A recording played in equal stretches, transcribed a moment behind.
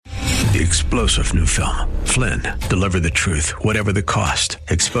the explosive new film, Flynn, deliver the truth, whatever the cost,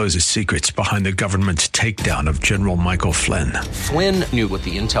 exposes secrets behind the government's takedown of General Michael Flynn. Flynn knew what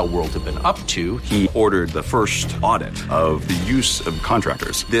the intel world had been up to. He ordered the first audit of the use of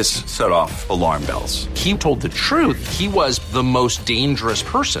contractors. This set off alarm bells. He told the truth. He was the most dangerous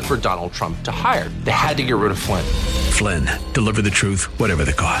person for Donald Trump to hire. They had to get rid of Flynn. Flynn, deliver the truth, whatever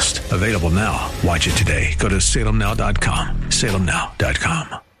the cost. Available now. Watch it today. Go to salemnow.com.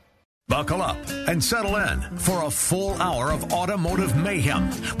 salemnow.com. Buckle up and settle in for a full hour of automotive mayhem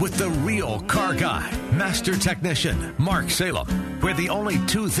with the real car guy, master technician, Mark Salem, where the only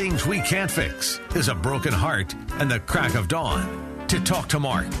two things we can't fix is a broken heart and the crack of dawn. To talk to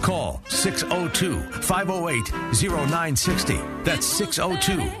Mark, call 602-508-0960. That's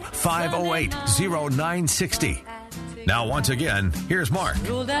 602-508-0960. Now, once again, here's Mark.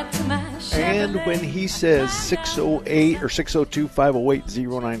 And when he says 608 or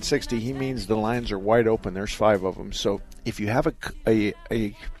 602-508-0960, he means the lines are wide open. There's 5 of them. So if you have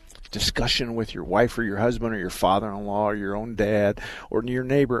a discussion with your wife or your husband or your father-in-law or your own dad or your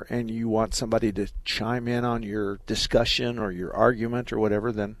neighbor and you want somebody to chime in on your discussion or your argument or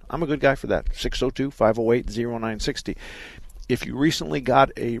whatever, then I'm a good guy for that. 602-508-0960. If you recently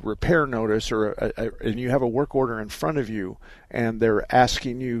got a repair notice or and you have a work order in front of you and they're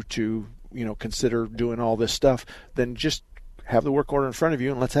asking you to, consider doing all this stuff, then just have the work order in front of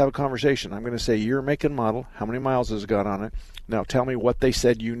you and let's have a conversation. I'm going to say year, make, and model. How many miles has it got on it? Now tell me what they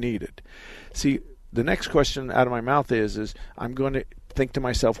said you needed. See, the next question out of my mouth is I'm going to think to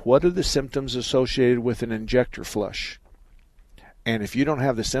myself, what are the symptoms associated with an injector flush? And if you don't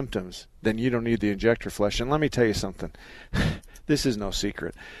have the symptoms, then you don't need the injector flush. And let me tell you something. This is no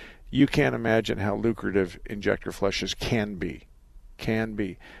secret. You can't imagine how lucrative injector flushes can be.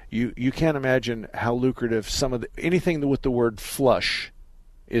 You can't imagine how lucrative anything with the word flush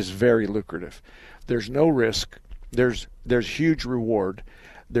is very lucrative. There's no risk. There's huge reward.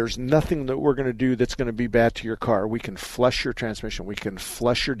 There's nothing that we're going to do that's going to be bad to your car. We can flush your transmission. We can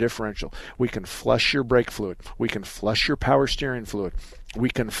flush your differential. We can flush your brake fluid. We can flush your power steering fluid. We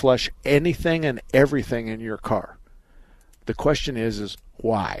can flush anything and everything in your car. The question is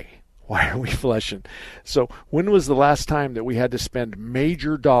why? Why are we flushing? So when was the last time that we had to spend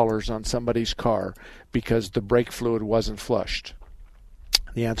major dollars on somebody's car because the brake fluid wasn't flushed?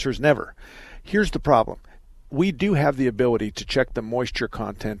 The answer is never. Here's the problem. We do have the ability to check the moisture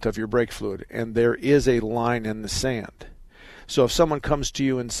content of your brake fluid, and there is a line in the sand. So if someone comes to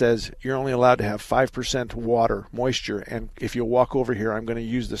you and says, you're only allowed to have 5% water, moisture, and if you walk over here, I'm going to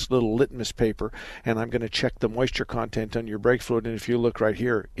use this little litmus paper, and I'm going to check the moisture content on your brake fluid, and if you look right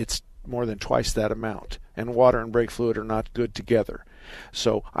here, it's more than twice that amount. And water and brake fluid are not good together.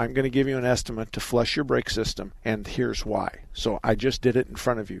 So I'm going to give you an estimate to flush your brake system, and here's why. So I just did it in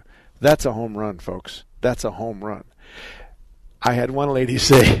front of you. That's a home run, folks. That's a home run. I had one lady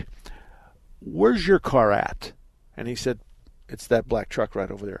say, where's your car at? And he said, it's that black truck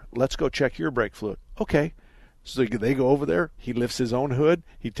right over there. Let's go check your brake fluid. Okay. So they go over there. He lifts his own hood.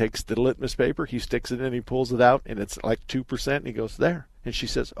 He takes the litmus paper. He sticks it in. He pulls it out, and it's like 2%. And he goes, there. And she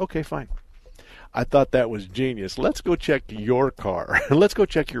says, okay, fine. I thought that was genius. Let's go check your car. Let's go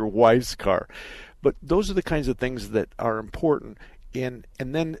check your wife's car. But those are the kinds of things that are important. And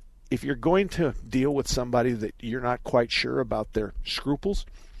then if you're going to deal with somebody that you're not quite sure about their scruples,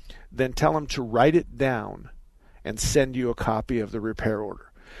 then tell them to write it down and send you a copy of the repair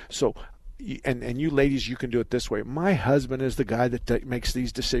order. So, and you ladies, you can do it this way. My husband is the guy that makes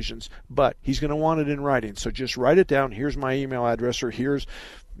these decisions, but he's going to want it in writing. So just write it down. Here's my email address, or here's,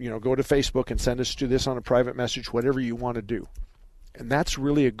 go to Facebook and send us to this on a private message, whatever you want to do. And that's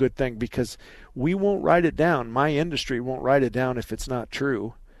really a good thing because we won't write it down. My industry won't write it down if it's not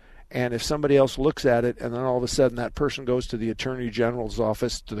true. And if somebody else looks at it and then all of a sudden that person goes to the Attorney General's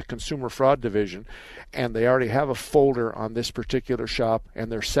office, to the Consumer Fraud Division, and they already have a folder on this particular shop and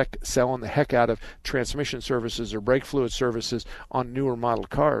they're selling the heck out of transmission services or brake fluid services on newer model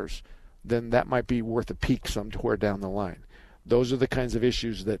cars, then that might be worth a peek somewhere down the line. Those are the kinds of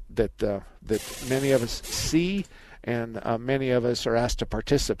issues that many of us see and many of us are asked to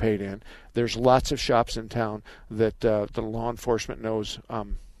participate in. There's lots of shops in town that the law enforcement knows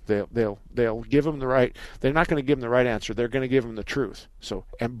they'll give them the right. They're not going to give them the right answer. They're going to give them the truth. So,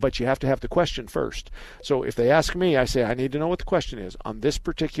 but you have to have the question first. So if they ask me, I say I need to know what the question is on this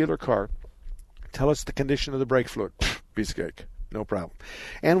particular car. Tell us the condition of the brake fluid. Piece of cake, no problem.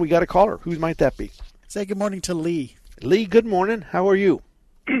 And we got a caller. Who might that be? Say good morning to Lee. Lee, good morning. How are you?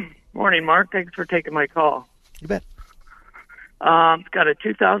 Morning, Mark. Thanks for taking my call. You bet. It's got a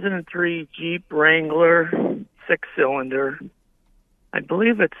 2003 Jeep Wrangler 6-cylinder. I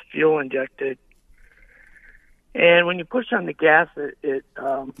believe it's fuel injected. And when you push on the gas, it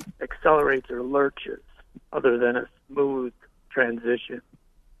accelerates or lurches, other than a smooth transition.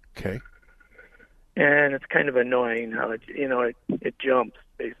 Okay. And it's kind of annoying how it jumps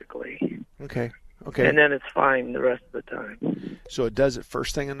basically. Okay. And then it's fine the rest of the time. So it does it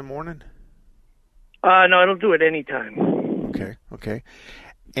first thing in the morning? No, it'll do it anytime. Okay.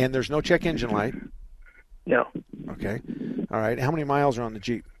 And there's no check engine light? No. Okay. All right. How many miles are on the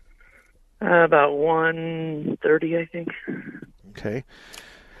Jeep? About 130, I think. Okay.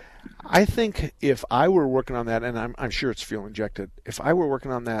 I think if I were working on that, and I'm sure it's fuel injected, if I were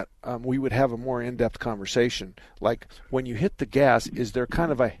working on that, we would have a more in-depth conversation. Like, when you hit the gas, is there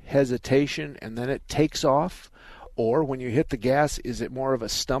kind of a hesitation and then it takes off? Or when you hit the gas, is it more of a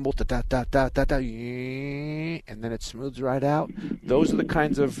stumble, and then it smooths right out? Those are the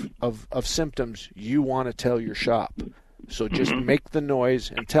kinds of symptoms you want to tell your shop. So just make the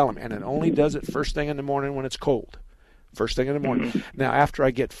noise and tell them. And it only does it first thing in the morning when it's cold. First thing in the morning. Now, after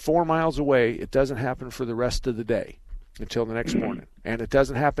I get 4 miles away, it doesn't happen for the rest of the day until the next morning. And it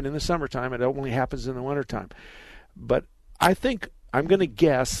doesn't happen in the summertime. It only happens in the wintertime. But I think I'm going to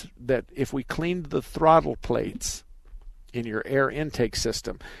guess that if we cleaned the throttle plates in your air intake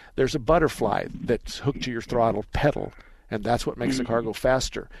system, there's a butterfly that's hooked to your throttle pedal, and that's what makes the car go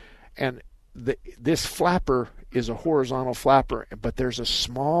faster. And this flapper is a horizontal flapper, but there's a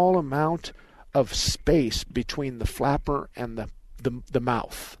small amount of space between the flapper and the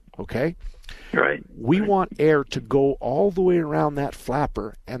mouth, okay? Right. We want air to go all the way around that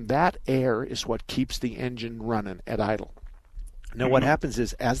flapper, and that air is what keeps the engine running at idle. Now, what happens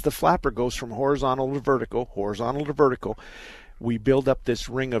is, as the flapper goes from horizontal to vertical, we build up this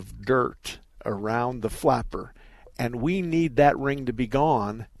ring of dirt around the flapper, and we need that ring to be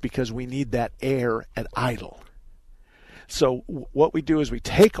gone because we need that air at idle. So what we do is we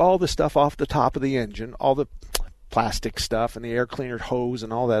take all the stuff off the top of the engine, all the plastic stuff and the air cleaner hose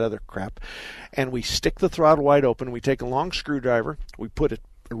and all that other crap, and we stick the throttle wide open. We take a long screwdriver, we put a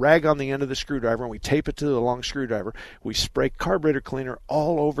rag on the end of the screwdriver, and we tape it to the long screwdriver. We spray carburetor cleaner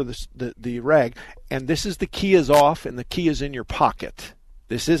all over the rag, and this is the key is off and the key is in your pocket.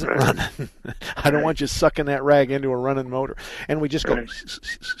 This isn't running. I don't want you sucking that rag into a running motor. And we just go,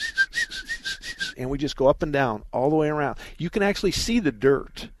 and we just go up and down all the way around. You can actually see the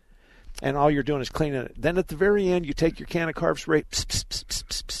dirt, and all you're doing is cleaning it. Then at the very end, you take your can of carb spray,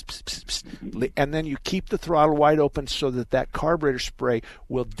 and then you keep the throttle wide open so that carburetor spray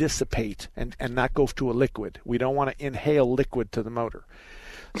will dissipate and not go to a liquid. We don't want to inhale liquid to the motor.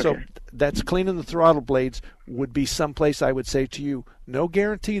 So that's cleaning the throttle blades would be someplace I would say to you, no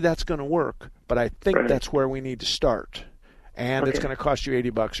guarantee that's going to work, but I think that's where we need to start. And it's going to cost you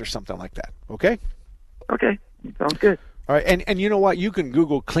 $80 or something like that. Okay? Okay. Sounds good. All right. And you know what? You can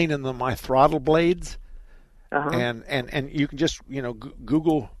Google cleaning my throttle blades. And you can just,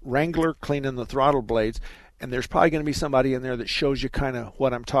 Google Wrangler cleaning the throttle blades. And there's probably going to be somebody in there that shows you kind of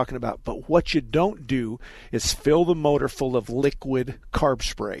what I'm talking about. But what you don't do is fill the motor full of liquid carb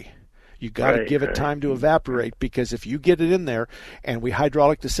spray. You got to give it time to evaporate, because if you get it in there and we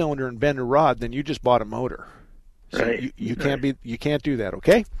hydraulic the cylinder and bend a rod, then you just bought a motor. So you can't do that,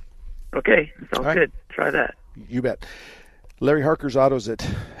 okay? Okay, sounds good. Try that. You bet. Larry Harker's Autos at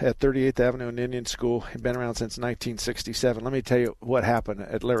 38th Avenue and Indian School. He's been around since 1967. Let me tell you what happened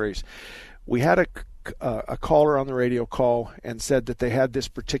at Larry's. We had a caller on the radio call and said that they had this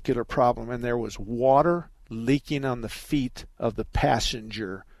particular problem, and there was water leaking on the feet of the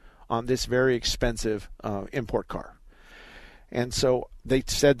passenger on this very expensive import car. And so they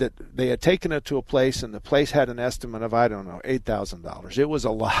said that they had taken it to a place, and the place had an estimate of, I don't know, $8,000. It was a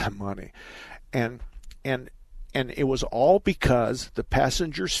lot of money. And it was all because the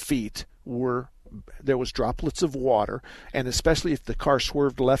passenger's feet there was droplets of water, and especially if the car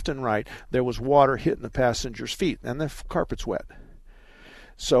swerved left and right, there was water hitting the passenger's feet, and the carpet's wet.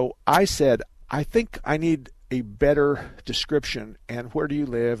 So I said, I think I need a better description, and where do you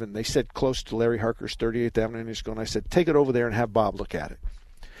live? And they said close to Larry Harker's 38th Avenue in Indian School, and I said, take it over there and have Bob look at it.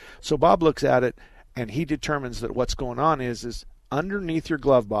 So Bob looks at it, and he determines that what's going on is underneath your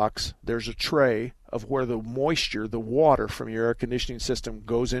glove box, there's a tray of where the moisture, the water from your air conditioning system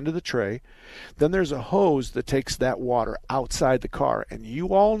goes into the tray. Then there's a hose that takes that water outside the car. And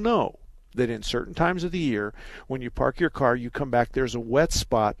you all know that in certain times of the year, when you park your car, you come back, there's a wet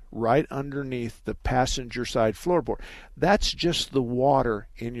spot right underneath the passenger side floorboard. That's just the water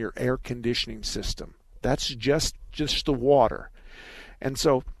in your air conditioning system. That's just the water. And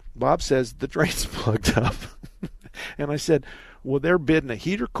so Bob says the drain's plugged up. And I said, Well, they're bidding a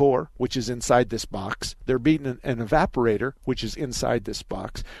heater core, which is inside this box. They're bidding an evaporator, which is inside this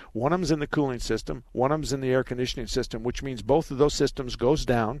box. One of them's in the cooling system. One of them's in the air conditioning system, which means both of those systems goes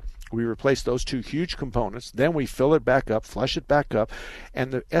down. We replace those two huge components. Then we fill it back up, flush it back up.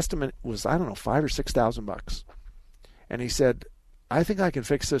 And the estimate was, I don't know, $5,000 or $6,000. And he said, I think I can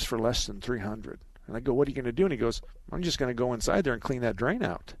fix this for less than $300. And I go, what are you going to do? And he goes, I'm just going to go inside there and clean that drain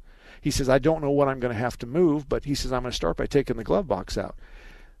out. He says, I don't know what I'm going to have to move, but he says, I'm going to start by taking the glove box out.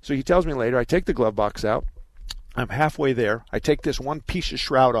 So he tells me later, I take the glove box out. I'm halfway there. I take this one piece of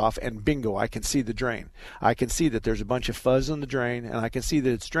shroud off, and bingo, I can see the drain. I can see that there's a bunch of fuzz in the drain, and I can see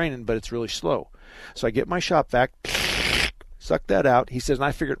that it's draining, but it's really slow. So I get my shop vac, suck that out. He says, and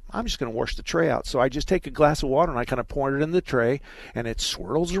I figured, I'm just going to wash the tray out. So I just take a glass of water, and I kind of pour it in the tray, and it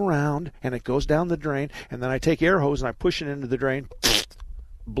swirls around, and it goes down the drain. And then I take air hose, and I push it into the drain,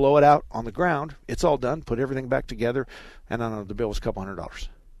 blow it out on the ground. It's all done. Put everything back together, and I don't know, the bill was a couple $100.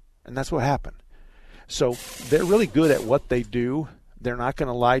 And that's what happened. So they're really good at what they do. They're not going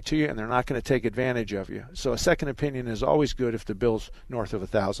to lie to you, and they're not going to take advantage of you. So a second opinion is always good if the bill's north of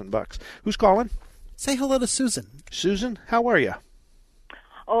 $1,000. Who's calling? Say hello to Susan. Susan, how are you?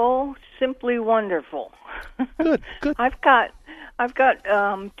 Oh, simply wonderful. Good, good. I've got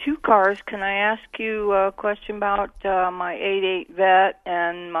two cars. Can I ask you a question about my 88 Vet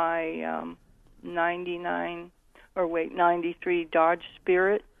and my 93 Dodge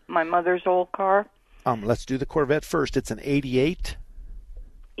Spirit, my mother's old car? Let's do the Corvette first. It's an 88?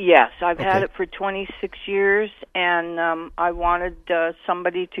 Yes, I've had it for 26 years, and I wanted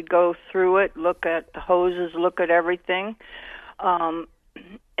somebody to go through it, look at the hoses, look at everything.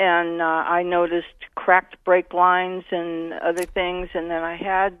 And I noticed cracked brake lines and other things. And then I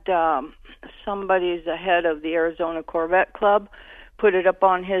had somebody, the head of the Arizona Corvette Club, put it up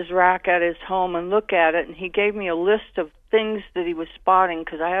on his rack at his home and look at it. And he gave me a list of things that he was spotting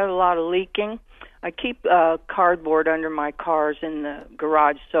because I had a lot of leaking. I keep cardboard under my cars in the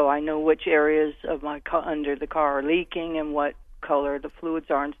garage so I know which areas of my under the car are leaking and what color the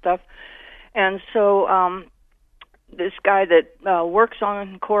fluids are and stuff. And so this guy that works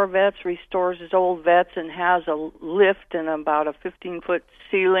on Corvettes, restores his old Vets, and has a lift and about a 15-foot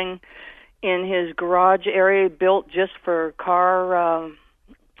ceiling in his garage area built just for car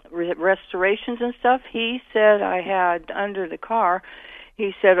restorations and stuff. He said I had under the car,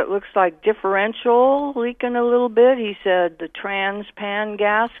 he said it looks like differential leaking a little bit. He said the trans pan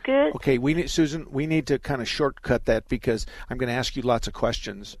gasket. Okay, Susan, we need to kind of shortcut that because I'm going to ask you lots of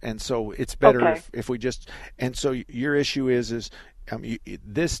questions, and so it's better if we just. And so your issue is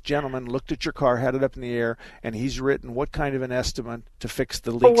this gentleman looked at your car, had it up in the air, and he's written what kind of an estimate to fix the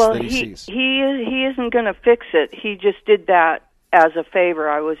leaks that he sees. He isn't going to fix it. He just did that as a favor.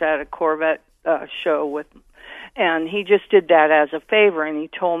 I was at a Corvette show with. And he just did that as a favor, and he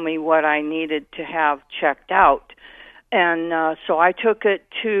told me what I needed to have checked out. And so I took it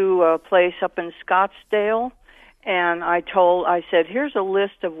to a place up in Scottsdale, and I said, here's a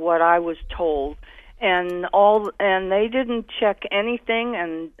list of what I was told. And they didn't check anything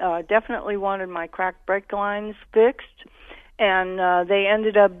and definitely wanted my cracked brake lines fixed. And they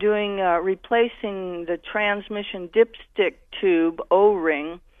ended up doing replacing the transmission dipstick tube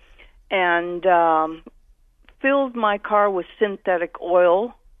O-ring and filled my car with synthetic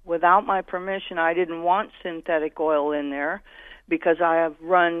oil without my permission. I didn't want synthetic oil in there because I have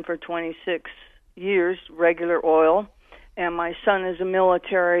run for 26 years regular oil, and my son is a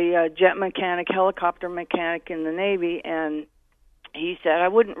military jet mechanic, helicopter mechanic in the Navy, and he said I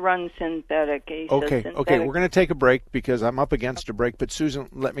wouldn't run synthetic. Okay, we're going to take a break because I'm up against a break, but Susan,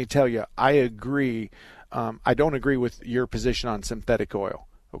 let me tell you, I agree. I don't agree with your position on synthetic oil.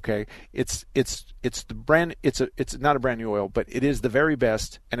 Okay, it's the brand. It's not a brand new oil, but it is the very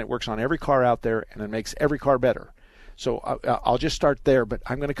best, and it works on every car out there, and it makes every car better. So I'll just start there, but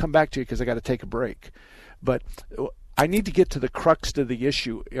I'm going to come back to you because I got to take a break. But I need to get to the crux to the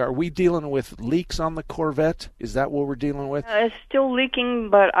issue. Are we dealing with leaks on the Corvette? Is that what we're dealing with? It's still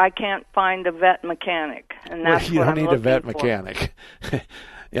leaking, but I can't find a vet mechanic, and that's you what don't I'm need a vet for. mechanic.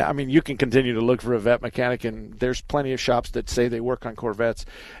 Yeah, I mean, you can continue to look for a vet mechanic, and there's plenty of shops that say they work on Corvettes.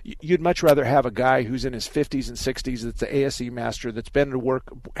 You'd much rather have a guy who's in his 50s and 60s that's an ASE master that's been to work,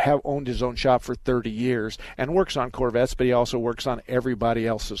 owned his own shop for 30 years, and works on Corvettes, but he also works on everybody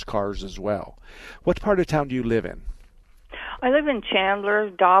else's cars as well. What part of town do you live in? I live in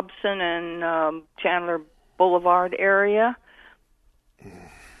Chandler, Dobson, and Chandler Boulevard area.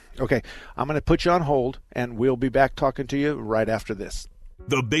 Okay, I'm going to put you on hold, and we'll be back talking to you right after this.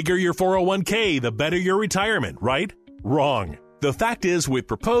 The bigger your 401k, the better your retirement, right? Wrong. The fact is, with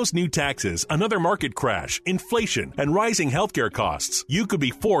proposed new taxes, another market crash, inflation, and rising healthcare costs, you could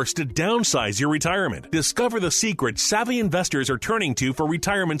be forced to downsize your retirement. Discover the secret savvy investors are turning to for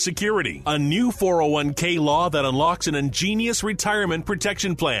retirement security. A new 401k law that unlocks an ingenious retirement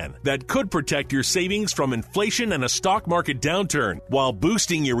protection plan that could protect your savings from inflation and a stock market downturn while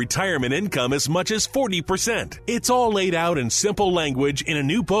boosting your retirement income as much as 40%. It's all laid out in simple language in a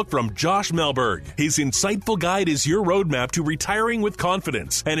new book from Josh Melberg. His insightful guide is your roadmap to retiring with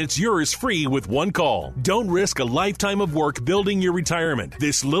confidence, and it's yours free with one call. Don't risk a lifetime of work building your retirement.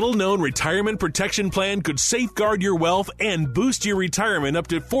 This little-known retirement protection plan could safeguard your wealth and boost your retirement up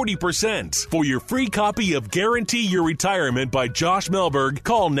to 40%. For your free copy of Guarantee Your Retirement by Josh Melberg,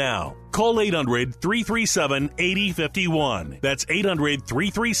 call now. Call 800-337-8051. That's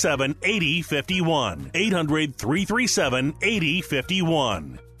 800-337-8051.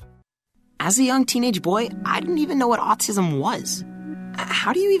 800-337-8051. As a young teenage boy, I didn't even know what autism was.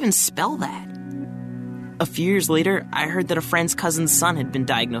 How do you even spell that? A few years later, I heard that a friend's cousin's son had been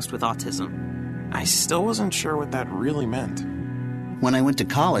diagnosed with autism. I still wasn't sure what that really meant. When I went to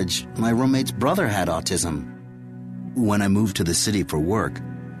college, my roommate's brother had autism. When I moved to the city for work,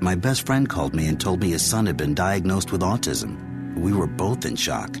 my best friend called me and told me his son had been diagnosed with autism. We were both in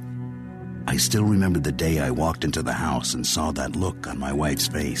shock. I still remember the day I walked into the house and saw that look on my wife's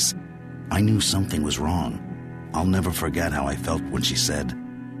face. I knew something was wrong. I'll never forget how I felt when she said,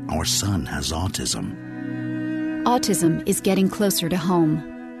 "Our son has autism." Autism is getting closer to home.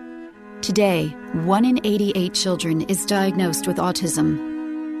 Today, 1 in 88 children is diagnosed with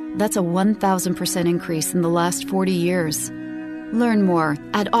autism. That's a 1,000% increase in the last 40 years. Learn more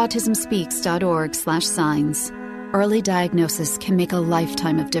at autismspeaks.org/signs. Early diagnosis can make a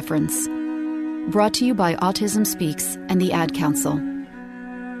lifetime of difference. Brought to you by Autism Speaks and the Ad Council.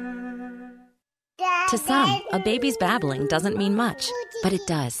 To some, a baby's babbling doesn't mean much, but it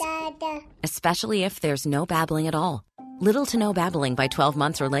does. Especially if there's no babbling at all. Little to no babbling by 12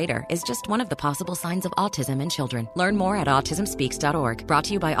 months or later is just one of the possible signs of autism in children. Learn more at autismspeaks.org. Brought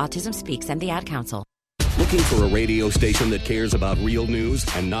to you by Autism Speaks and the Ad Council. Looking for a radio station that cares about real news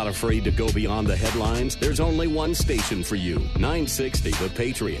and not afraid to go beyond the headlines? There's only one station for you, 960 The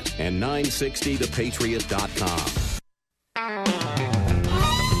Patriot and 960thepatriot.com.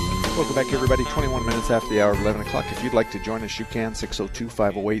 Welcome back, everybody. 21 minutes after the hour of 11 o'clock. If you'd like to join us, you can.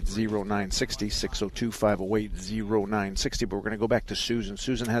 602-508-0960, 602-508-0960. But we're going to go back to Susan.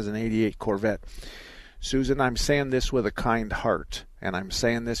 Susan has an 88 Corvette. Susan, I'm saying this with a kind heart, and I'm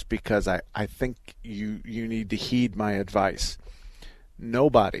saying this because I think you need to heed my advice.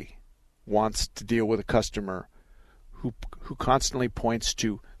 Nobody wants to deal with a customer who constantly points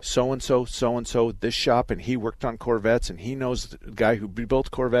to so-and-so, this shop, and he worked on Corvettes, and he knows the guy who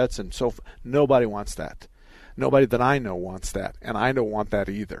built Corvettes, and so nobody wants that. Nobody that I know wants that, and I don't want that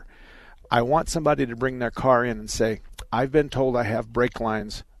either. I want somebody to bring their car in and say, I've been told I have brake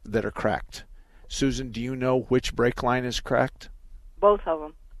lines that are cracked. Susan, do you know which brake line is cracked? Both of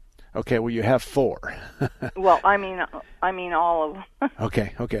them. Okay, well, you have 4. Well, I mean all of them.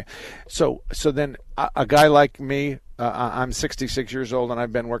 Okay. So then a guy like me, I'm 66 years old, and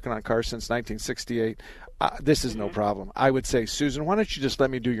I've been working on cars since 1968. This is no problem. I would say, Susan, why don't you just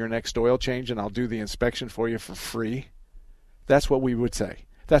let me do your next oil change, and I'll do the inspection for you for free? That's what we would say.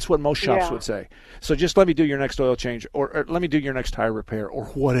 That's what most shops would say. So just let me do your next oil change, or let me do your next tire repair, or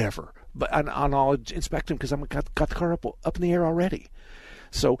whatever. But and I'll inspect them because I've got the car up in the air already.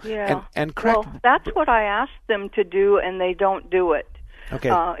 So and crack. Well, that's what I asked them to do, and they don't do it. Okay.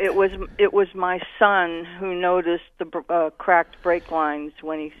 It was my son who noticed the cracked brake lines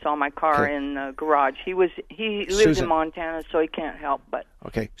when he saw my car in the garage. He lives in Montana, so he can't help but.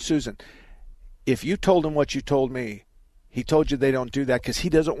 Okay, Susan, if you told him what you told me, he told you they don't do that because he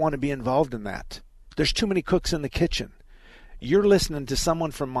doesn't want to be involved in that. There's too many cooks in the kitchen. You're listening to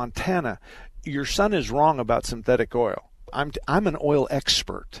someone from Montana. Your son is wrong about synthetic oil. I'm an oil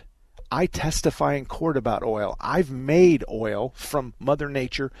expert. I testify in court about oil. I've made oil from Mother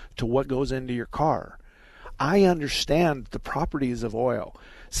Nature to what goes into your car. I understand the properties of oil.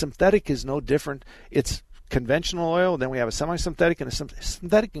 Synthetic is no different. It's conventional oil, then we have a semi-synthetic, and a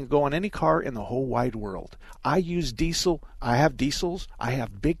synthetic can go on any car in the whole wide world. I use diesel. I have diesels. I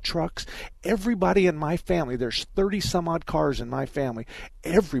have big trucks. Everybody in my family, there's 30 some odd cars in my family,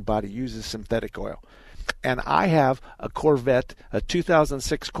 everybody uses synthetic oil. And I have a Corvette, a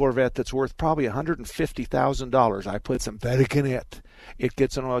 2006 Corvette that's worth probably $150,000. I put synthetic in it. It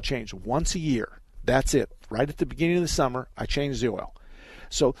gets an oil change once a year. That's it. Right at the beginning of the summer, I change the oil.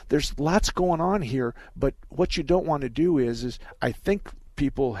 So there's lots going on here, but what you don't want to do is I think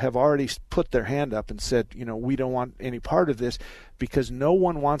people have already put their hand up and said, we don't want any part of this, because no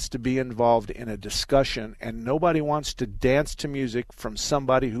one wants to be involved in a discussion, and nobody wants to dance to music from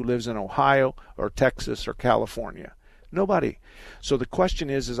somebody who lives in Ohio or Texas or California. Nobody. So the question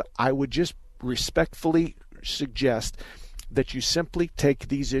is I would just respectfully suggest that you simply take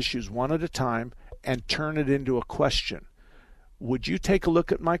these issues one at a time and turn it into a question. Would you take a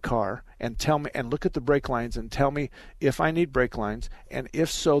look at my car and tell me, and look at the brake lines and tell me if I need brake lines, and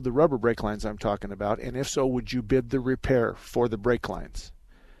if so, the rubber brake lines I'm talking about, and if so, would you bid the repair for the brake lines?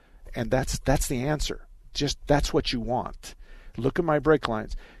 And that's the answer. Just that's what you want. Look at my brake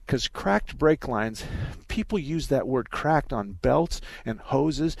lines, because cracked brake lines, people use that word cracked on belts and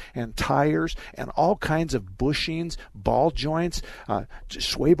hoses and tires and all kinds of bushings, ball joints,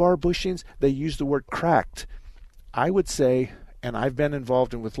 sway bar bushings. They use the word cracked. I would say, and I've been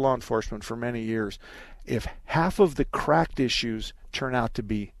involved with law enforcement for many years, if half of the cracked issues turn out to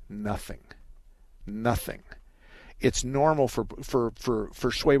be nothing, it's normal for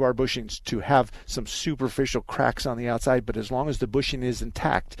sway bar bushings to have some superficial cracks on the outside, but as long as the bushing is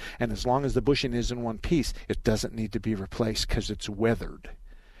intact and as long as the bushing is in one piece, it doesn't need to be replaced because it's weathered.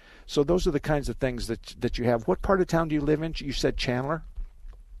 So those are the kinds of things that you have. What part of town do you live in? You said Chandler?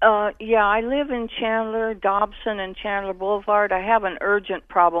 Yeah, I live in Chandler, Dobson, and Chandler Boulevard. I have an urgent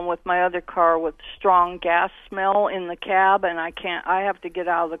problem with my other car with strong gas smell in the cab, and I have to get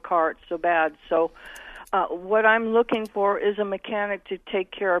out of the car. It's so bad. So what I'm looking for is a mechanic to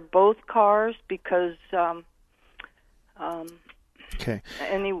take care of both cars, because okay.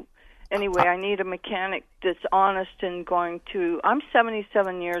 Anyway, I need a mechanic that's honest and going to... I'm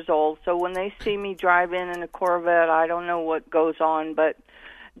 77 years old, so when they see me drive in a Corvette, I don't know what goes on, but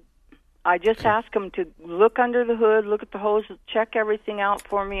I just ask them to look under the hood, look at the hose, check everything out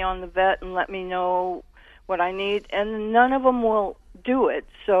for me on the vet, and let me know what I need. And none of them will do it,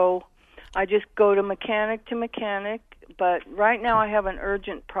 so I just go to mechanic. But right now I have an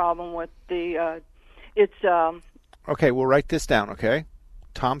urgent problem with the... Okay, we'll write this down, okay?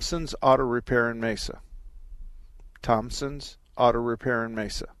 Thompson's Auto Repair in Mesa. Thompson's Auto Repair in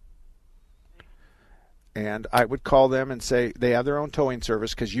Mesa. And I would call them and say they have their own towing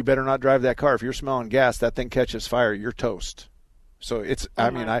service, because you better not drive that car. If you're smelling gas, that thing catches fire, you're toast. So it's,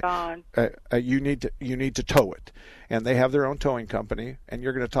 you need to tow it. And they have their own towing company, and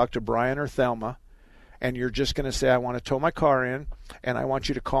you're going to talk to Brian or Thelma, and you're just going to say, I want to tow my car in, and I want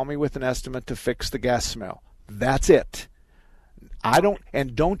you to call me with an estimate to fix the gas smell. That's it.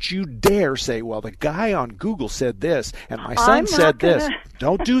 Don't you dare say, well, the guy on Google said this, and my son said this.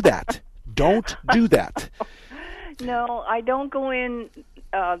 Don't do that. Don't do that. No, I don't go in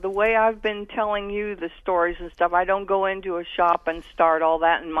the way I've been telling you the stories and stuff. I don't go into a shop and start all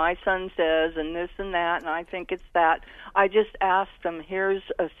that, and my son says, and this and that, and I think it's that. I just ask them, here's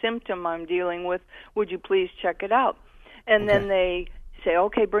a symptom I'm dealing with. Would you please check it out? And then they say,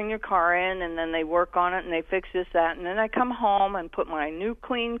 okay, bring your car in, and then they work on it, and they fix this, that, and then I come home and put my new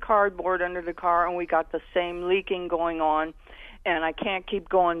clean cardboard under the car, and we got the same leaking going on. And I can't keep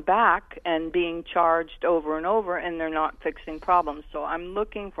going back and being charged over and over, and they're not fixing problems. So I'm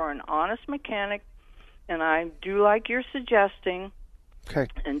looking for an honest mechanic, and I do like you're suggesting.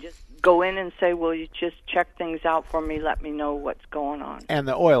 Okay. And just go in and say, will you just check things out for me, let me know what's going on. And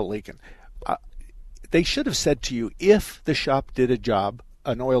the oil leaking. They should have said to you, if the shop did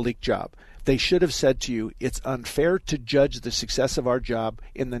an oil leak job, they should have said to you, it's unfair to judge the success of our job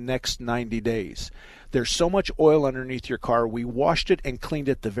in the next 90 days. There's so much oil underneath your car. We washed it and cleaned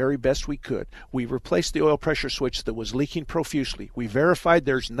it the very best we could. We replaced the oil pressure switch that was leaking profusely. We verified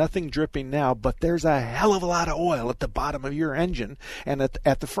there's nothing dripping now, but there's a hell of a lot of oil at the bottom of your engine and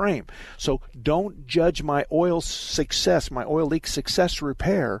at the frame. So don't judge my oil leak success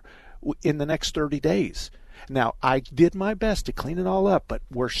repair in the next 30 days. Now, I did my best to clean it all up, but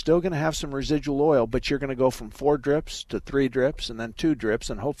we're still going to have some residual oil, but you're going to go from 4 drips to 3 drips and then 2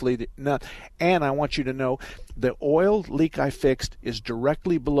 drips, and hopefully not. And I want you to know the oil leak I fixed is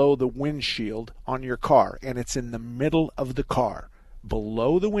directly below the windshield on your car, and it's in the middle of the car.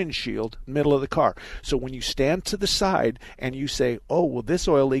 Below the windshield, middle of the car. So when you stand to the side and you say, oh, well, this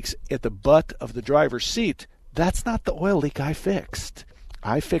oil leak's at the butt of the driver's seat, that's not the oil leak I fixed.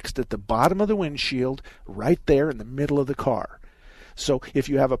 I fixed at the bottom of the windshield, right there in the middle of the car. So if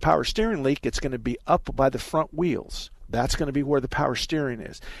you have a power steering leak, it's going to be up by the front wheels. That's going to be where the power steering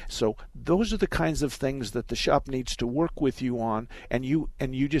is. So those are the kinds of things that the shop needs to work with you on, and you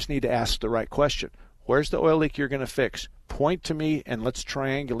just need to ask the right question. Where's the oil leak you're going to fix? Point to me and let's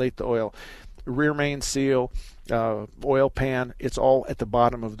triangulate the oil. rear main seal, oil pan, it's all at the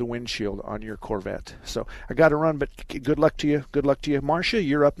bottom of the windshield on your Corvette. So I got to run, but good luck to you. Good luck to you. Marcia,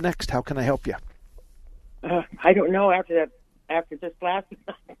 you're up next. How can I help you? I don't know after this last,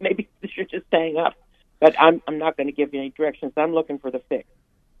 maybe you should just hang up. But I'm not going to give you any directions. I'm looking for the fix.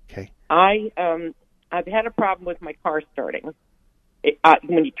 Okay. I've had a problem with my car starting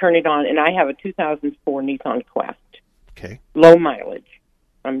when you turn it on, and I have a 2004 Nissan Quest. Okay. Low mileage.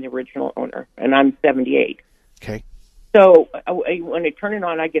 I'm the original owner, and I'm 78. Okay. So when I turn it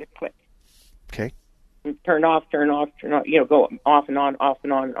on, I get a click. Okay. Turn off, go off and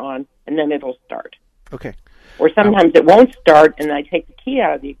on, and then it'll start. Okay. Or sometimes it won't start, and I take the key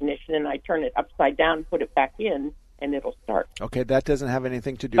out of the ignition, and I turn it upside down, put it back in, and it'll start. Okay, that doesn't have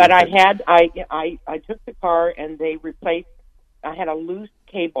anything to do with it. But I took the car, and they replaced, I had a loose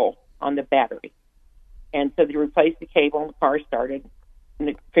cable on the battery. And so they replaced the cable, and the car started, and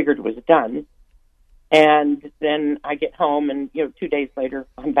they figured it was done. And then I get home, and 2 days later,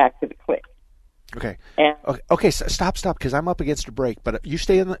 I'm back to the click. Okay. And okay. So stop, because I'm up against a break. But you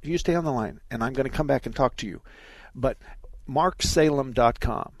stay on the line, and I'm going to come back and talk to you. But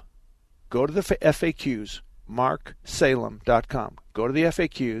MarkSalem.com. Go to the FAQs. MarkSalem.com. Go to the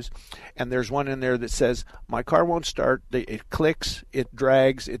FAQs, and there's one in there that says my car won't start. It clicks, it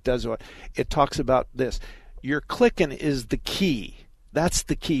drags, it does what? It talks about this. Your clicking is the key. That's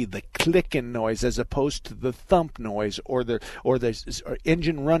the key, the clicking noise, as opposed to the thump noise or the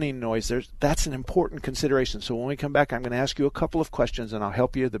engine running noise. That's an important consideration. So when we come back, I'm going to ask you a couple of questions, and I'll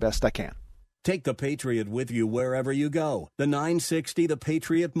help you the best I can. Take the Patriot with you wherever you go. The 960 The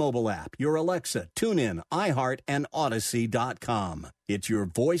Patriot mobile app, your Alexa, TuneIn, iHeart, and Odyssey.com. It's your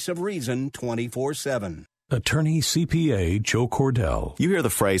voice of reason 24/7. Attorney CPA Joe Cordell. You hear the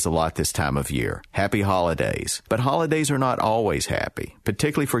phrase a lot this time of year, happy holidays. But holidays are not always happy,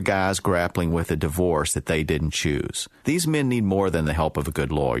 particularly for guys grappling with a divorce that they didn't choose. These men need more than the help of a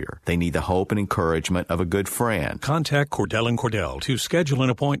good lawyer. They need the hope and encouragement of a good friend. Contact Cordell & Cordell to schedule an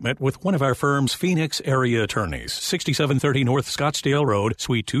appointment with one of our firm's Phoenix area attorneys. 6730 North Scottsdale Road,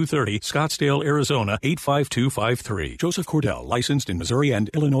 Suite 230, Scottsdale, Arizona, 85253. Joseph Cordell, licensed in Missouri and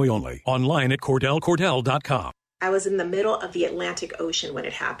Illinois only. Online at CordellCordell.com. I was in the middle of the Atlantic Ocean when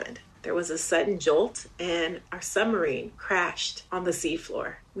it happened. There was a sudden jolt, and our submarine crashed on the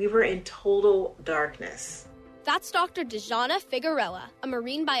seafloor. We were in total darkness. That's Dr. Dejana Figueroa, a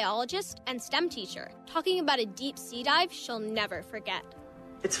marine biologist and STEM teacher, talking about a deep sea dive she'll never forget.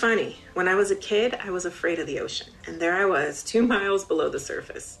 It's funny. When I was a kid, I was afraid of the ocean, and there I was, 2 miles below the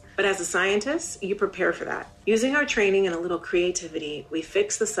surface. But as a scientist, you prepare for that. Using our training and a little creativity, we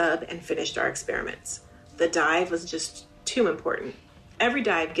fixed the sub and finished our experiments. The dive was just too important. Every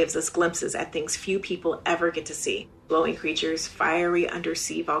dive gives us glimpses at things few people ever get to see. Glowing creatures, fiery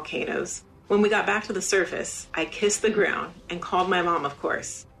undersea volcanoes. When we got back to the surface, I kissed the ground and called my mom, of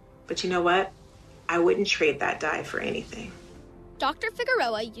course. But you know what? I wouldn't trade that dive for anything. Dr.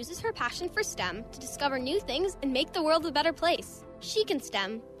 Figueroa uses her passion for STEM to discover new things and make the world a better place. She can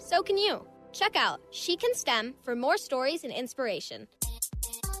STEM, so can you. Check out She Can STEM for more stories and inspiration.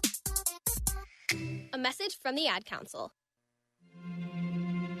 A message from the Ad Council.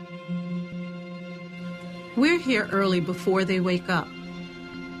 We're here early before they wake up.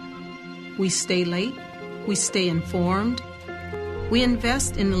 We stay late. We stay informed. We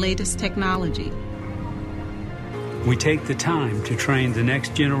invest in the latest technology. We take the time to train the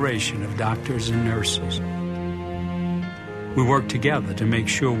next generation of doctors and nurses. We work together to make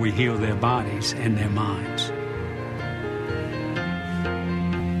sure we heal their bodies and their minds.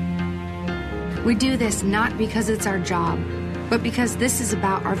 We do this not because it's our job, but because this is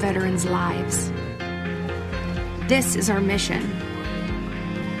about our veterans' lives. This is our mission.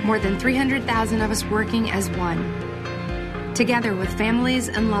 More than 300,000 of us working as one, together with families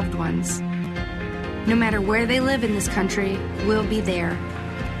and loved ones. No matter where they live in this country, we'll be there.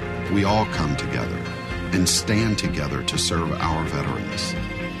 We all come together and stand together to serve our veterans.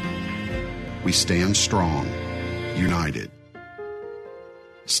 We stand strong, united.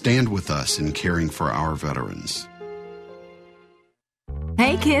 Stand with us in caring for our veterans.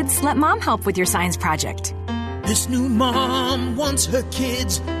 Hey kids, let mom help with your science project. This new mom wants her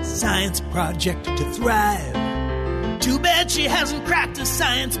kids' science project to thrive. Too bad she hasn't cracked a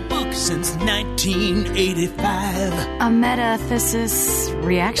science book since 1985. A metathesis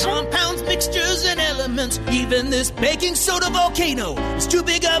reaction? Compounds, mixtures, and elements. Even this baking soda volcano is too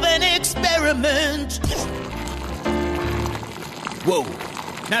big of an experiment. Whoa.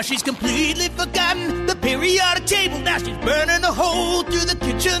 Now she's completely forgotten the periodic table. Now she's burning a hole through the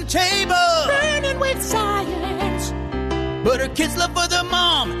kitchen table. Burning with science. But her kids' love for their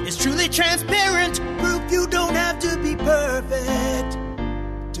mom is truly transparent. Proof you don't have to be perfect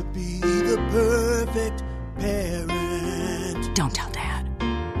to be the perfect parent. Don't tell Dad.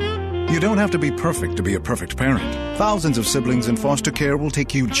 You don't have to be perfect to be a perfect parent. Thousands of siblings in foster care will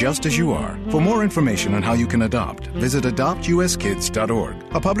take you just as you are. For more information on how you can adopt, visit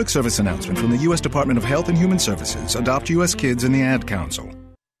adoptuskids.org. A public service announcement from the U.S. Department of Health and Human Services, Adopt U.S. Kids, and the Ad Council.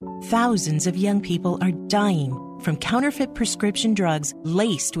 Thousands of young people are dying from counterfeit prescription drugs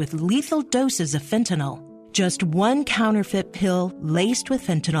laced with lethal doses of fentanyl. Just one counterfeit pill laced with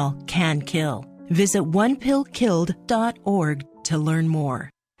fentanyl can kill. Visit onepillkilled.org to learn more.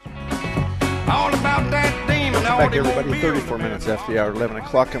 All about that demon. Welcome back, everybody. 34 minutes after the hour, 11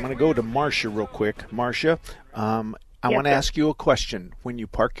 o'clock. I'm going to go to Marcia real quick. Marcia, I want to ask you a question. When you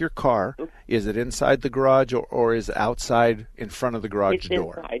park your car, is it inside the garage or is it outside in front of the garage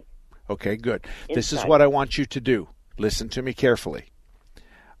door? Inside. Okay, good. Inside. This is what I want you to do. Listen to me carefully.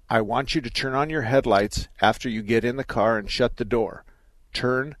 I want you to turn on your headlights after you get in the car and shut the door.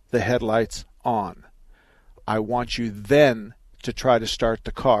 Turn the headlights on. I want you then to try to start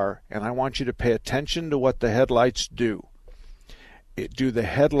the car, and I want you to pay attention to what the headlights do. Do the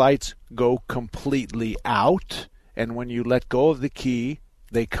headlights go completely out, and when you let go of the key,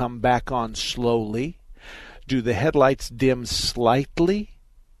 they come back on slowly? Do the headlights dim slightly,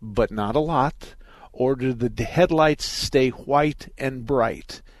 but not a lot? Or do the headlights stay white and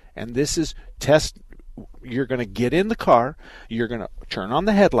bright? And this is test. You're going to get in the car, you're going to turn on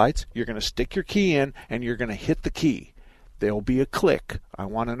the headlights, you're going to stick your key in, and you're going to hit the key. There'll be a click. I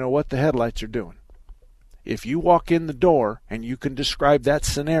want to know what the headlights are doing. If you walk in the door and you can describe that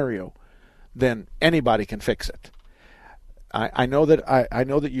scenario, then anybody can fix it. I know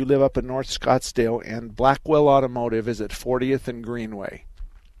that you live up in North Scottsdale, and Blackwell Automotive is at 40th and Greenway.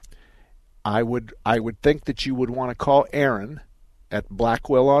 I would think that you would want to call Aaron at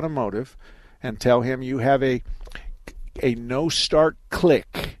Blackwell Automotive and tell him you have a no start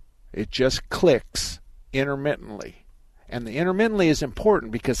click. It just clicks intermittently. And the intermittently is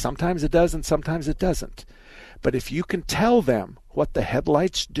important because sometimes it does and sometimes it doesn't. But if you can tell them what the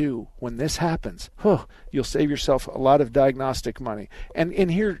headlights do when this happens, you'll save yourself a lot of diagnostic money. And in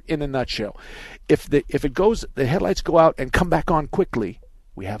here, in a nutshell, if the headlights go out and come back on quickly,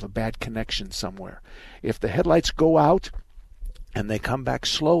 we have a bad connection somewhere. If the headlights go out and they come back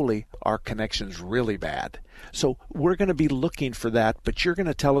slowly, our connection's really bad. So we're going to be looking for that, but you're going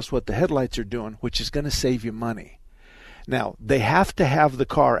to tell us what the headlights are doing, which is going to save you money. Now, they have to have the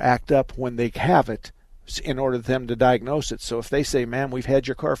car act up when they have it in order for them to diagnose it. So if they say, ma'am, we've had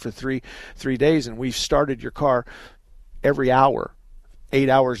your car for three days and we've started your car every hour, 8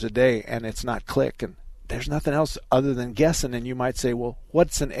 hours a day, and it's not clicking, there's nothing else other than guessing. And you might say, well,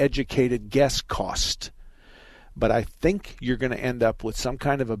 what's an educated guess cost? But I think you're going to end up with some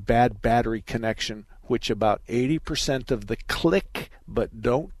kind of a bad battery connection, which about 80% of the click but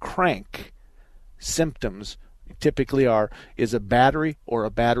don't crank symptoms typically is a battery or a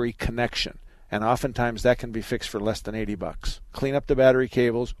battery connection. And oftentimes that can be fixed for less than $80. Clean up the battery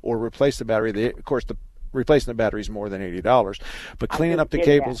cables or replace the battery. Of course, replacing the battery is more than $80. But cleaning up the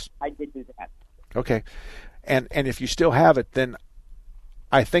cables. I did do that. Okay. And if you still have it, then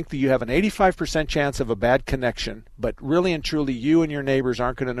I think that you have an 85% chance of a bad connection, but really and truly you and your neighbors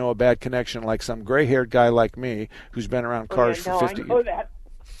aren't going to know a bad connection like some gray-haired guy like me who's been around cars for 50 years. I know that.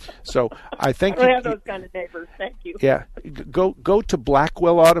 So I think I don't have those kind of neighbors. Thank you. Yeah, go to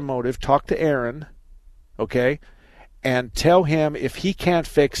Blackwell Automotive, talk to Aaron, okay, and tell him if he can't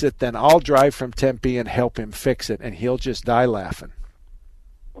fix it, then I'll drive from Tempe and help him fix it, and he'll just die laughing.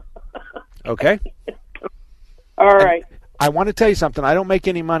 Okay. All right. And I want to tell you something. I don't make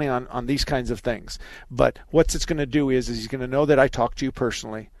any money on these kinds of things, but what it's going to do is he's going to know that I talked to you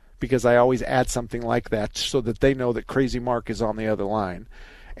personally, because I always add something like that so that they know that Crazy Mark is on the other line.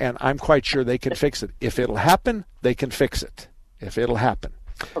 And I'm quite sure they can fix it. If it'll happen, they can fix it. If it'll happen.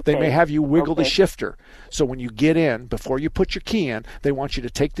 Okay. They may have you wiggle the shifter. So when you get in, before you put your key in, they want you to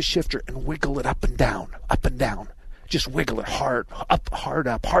take the shifter and wiggle it up and down, up and down. Just wiggle it hard up,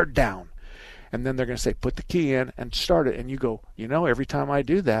 hard down. And then they're going to say, put the key in and start it. And you go, every time I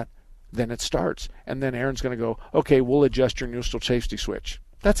do that, then it starts. And then Aaron's going to go, okay, we'll adjust your neutral safety switch.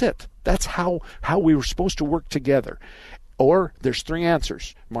 That's it. That's how we were supposed to work together. Or there's 3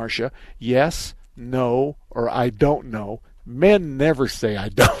 answers, Marcia. Yes, no, or I don't know. Men never say I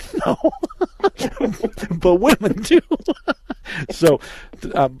don't know, but women do. So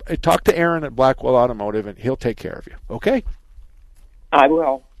talk to Aaron at Blackwell Automotive, and he'll take care of you. Okay? I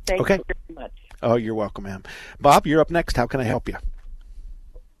will. Thank you very much. Oh, you're welcome, ma'am. Bob, you're up next. How can I help you?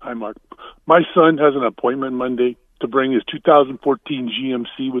 Hi, Mark. My son has an appointment Monday to bring his 2014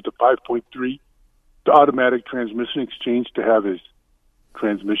 GMC with the 5.3 to automatic transmission exchange to have his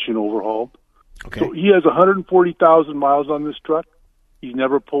transmission overhauled. Okay. So he has 140,000 miles on this truck. He's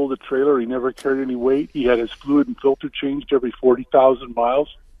never pulled a trailer. He never carried any weight. He had his fluid and filter changed every 40,000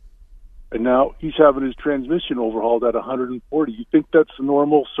 miles. And now he's having his transmission overhauled at 140. You think that's a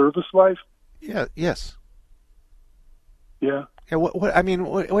normal service life? Yeah. Yes. Yeah. Yeah. What? I mean,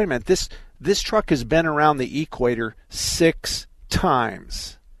 wait a minute. This truck has been around the equator 6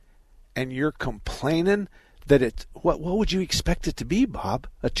 times, and you're complaining that it. What would you expect it to be, Bob?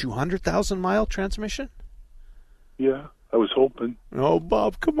 A 200,000 mile transmission? Yeah, I was hoping. Oh,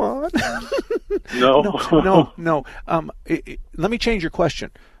 Bob, come on. No. No. Let me change your question.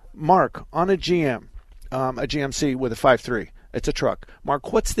 Mark, on a GMC with a 5.3, it's a truck.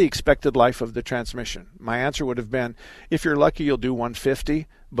 Mark, what's the expected life of the transmission? My answer would have been, if you're lucky, you'll do 150,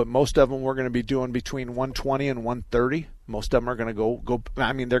 but most of them we're going to be doing between 120 and 130. Most of them are going to go.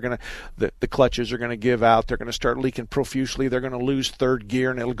 I mean, they're going to the clutches are going to give out. They're going to start leaking profusely. They're going to lose third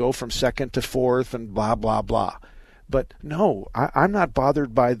gear, and it'll go from second to fourth, and blah blah blah. But no, I'm not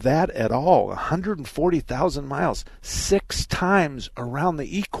bothered by that at all. 140,000 miles, 6 times around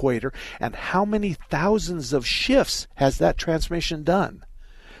the equator, and how many thousands of shifts has that transmission done?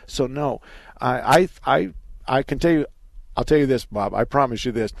 So no, I can tell you. I'll tell you this, Bob. I promise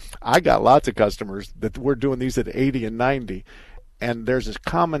you this. I got lots of customers that we're doing these at 80 and 90, and there's this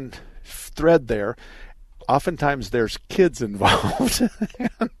common thread there. Oftentimes there's kids involved,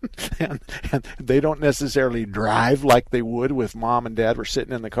 and they don't necessarily drive like they would with mom and dad were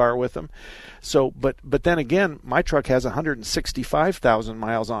sitting in the car with them. So, but then again, my truck has 165,000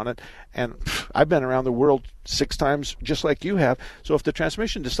 miles on it, and I've been around the world 6 times just like you have. So if the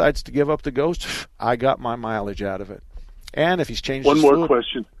transmission decides to give up the ghost, I got my mileage out of it. And if he's changed one his more fluid,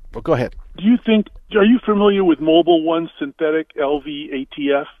 question. Well, go ahead. Are you familiar with Mobil 1 synthetic LV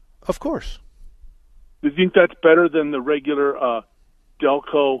ATF? Of course. Do you think that's better than the regular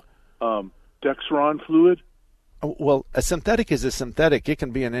Delco Dexron fluid? Well, a synthetic is a synthetic. It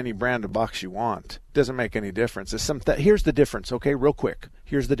can be in any brand of box you want. Doesn't make any difference. Here's the difference, okay, real quick.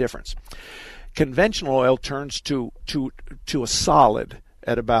 Here's the difference. Conventional oil turns to a solid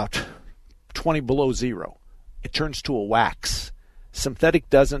at about 20 below zero. It turns to a wax. Synthetic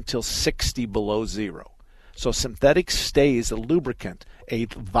doesn't till 60 below zero. So synthetic stays a lubricant, a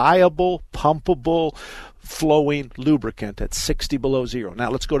viable, pumpable, flowing lubricant at 60 below zero.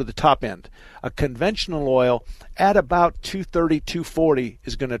 Now let's go to the top end. A conventional oil at about 230, 240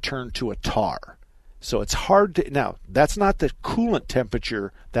 is going to turn to a tar. So it's hard to, now that's not the coolant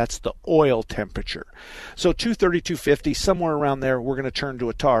temperature, that's the oil temperature. So 230, 250, somewhere around there, we're going to turn to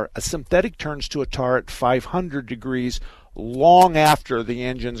a tar. A synthetic turns to a tar at 500 degrees long after the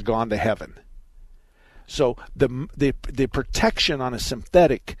engine's gone to heaven. So the protection on a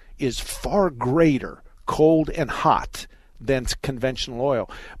synthetic is far greater, cold and hot, than conventional oil.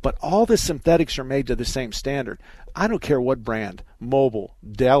 But all the synthetics are made to the same standard. I don't care what brand, Mobil,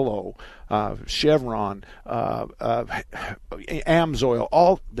 Dello, Chevron,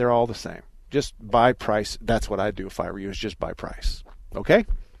 Amsoil, they're all the same. Just buy price. That's what I do if I were you, is just buy price. Okay?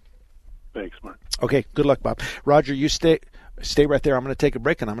 Thanks, Mark. Okay, good luck, Bob. Roger, you stay right there. I'm going to take a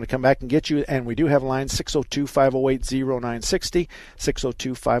break, and I'm going to come back and get you. And we do have lines 602-508-0960,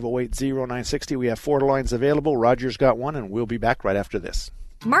 602-508-0960. We have 4 lines available. Roger's got one, and we'll be back right after this.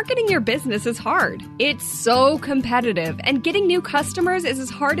 Marketing your business is hard. It's so competitive, and getting new customers is as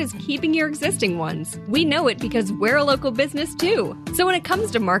hard as keeping your existing ones. We know it because we're a local business too. So when it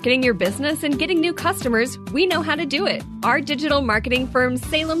comes to marketing your business and getting new customers, we know how to do it. Our digital marketing firm,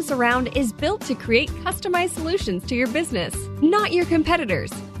 Salem Surround, is built to create customized solutions to your business, not your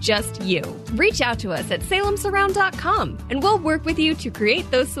competitors, just you. Reach out to us at salemsurround.com, and we'll work with you to create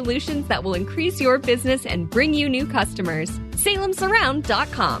those solutions that will increase your business and bring you new customers.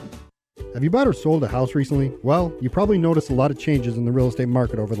 salemsurround.com. Have you bought or sold a house recently? Well, you probably noticed a lot of changes in the real estate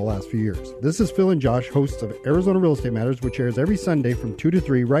market over the last few years. This is Phil and Josh, hosts of Arizona Real Estate Matters, which airs every Sunday from 2 to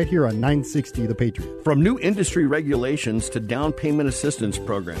 3 right here on 960 The Patriot. From new industry regulations to down payment assistance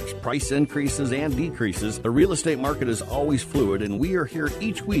programs, price increases and decreases, the real estate market is always fluid, and we are here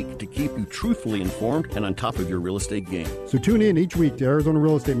each week to keep you truthfully informed and on top of your real estate game. So tune in each week to Arizona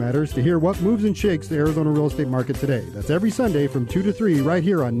Real Estate Matters to hear what moves and shakes the Arizona real estate market today. That's every Sunday from 2 to 3 right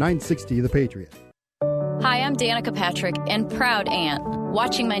here on 960 The Patriot. Hi, I'm Danica Patrick and proud aunt.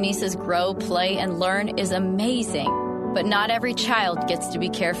 Watching my nieces grow, play, and learn is amazing. But not every child gets to be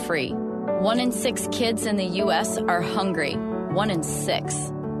carefree. 1 in 6 kids in the U.S. are hungry. 1 in 6.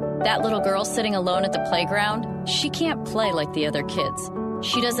 That little girl sitting alone at the playground, she can't play like the other kids.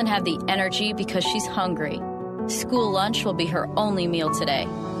 She doesn't have the energy because she's hungry. School lunch will be her only meal today.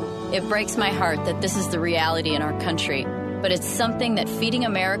 It breaks my heart that this is the reality in our country, but it's something that Feeding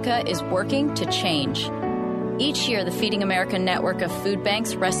America is working to change. Each year, the Feeding America network of food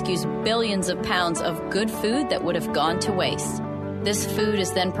banks rescues billions of pounds of good food that would have gone to waste. This food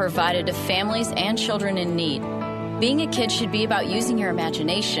is then provided to families and children in need. Being a kid should be about using your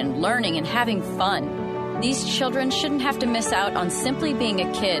imagination, learning, and having fun. These children shouldn't have to miss out on simply being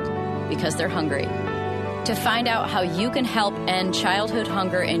a kid because they're hungry. To find out how you can help end childhood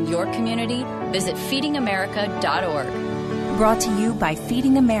hunger in your community, visit feedingamerica.org. Brought to you by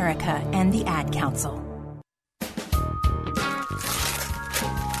Feeding America and the Ad Council.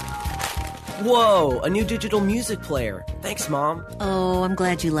 Whoa, a new digital music player. Thanks, Mom. Oh, I'm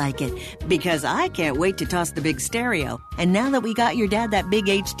glad you like it, because I can't wait to toss the big stereo. And now that we got your dad that big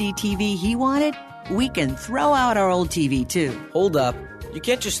HD TV he wanted, we can throw out our old TV, too. Hold up. You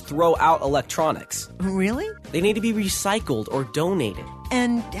can't just throw out electronics. Really? They need to be recycled or donated.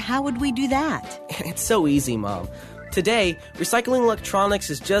 And how would we do that? It's so easy, Mom. Today, recycling electronics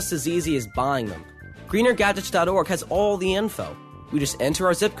is just as easy as buying them. GreenerGadgets.org has all the info. We just enter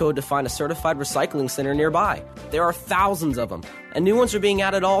our zip code to find a certified recycling center nearby. There are thousands of them, and new ones are being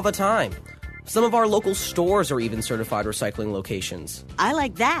added all the time. Some of our local stores are even certified recycling locations. I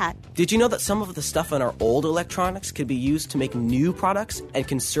like that. Did you know that some of the stuff in our old electronics could be used to make new products and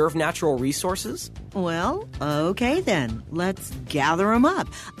conserve natural resources? Well, okay then. Let's gather them up.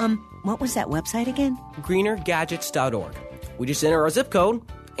 What was that website again? GreenerGadgets.org. We just enter our zip code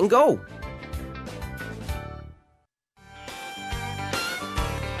and go.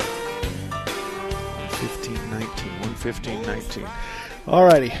 $15.19. All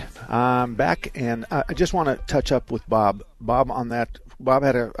righty. I'm back, and I just want to touch up with Bob. Bob on that. Bob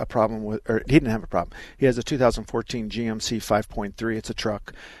had a problem with, or he didn't have a problem. He has a 2014 GMC 5.3. It's a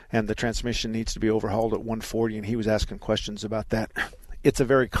truck, and the transmission needs to be overhauled at 140, and he was asking questions about that. It's a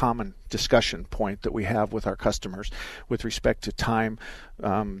very common discussion point that we have with our customers with respect to time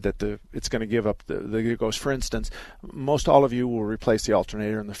that it's going to give up the glucose. For instance, most all of you will replace the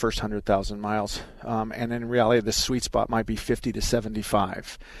alternator in the first 100,000 miles, and in reality, the sweet spot might be 50 to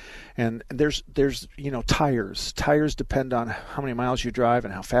 75. And there's tires. Tires depend on how many miles you drive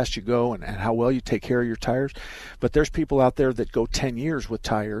and how fast you go and how well you take care of your tires. But there's people out there that go 10 years with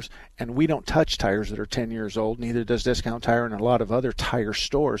tires, and we don't touch tires that are 10 years old. Neither does Discount Tire and a lot of other tire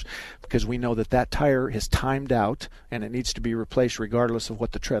stores, because we know that tire is timed out and it needs to be replaced regardless of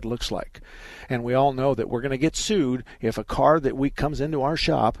what the tread looks like. And we all know that we're going to get sued if a car that comes into our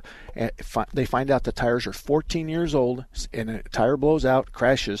shop, they find out the tires are 14 years old and a tire blows out,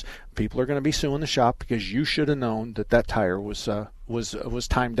 crashes. People are going to be suing the shop because you should have known that tire was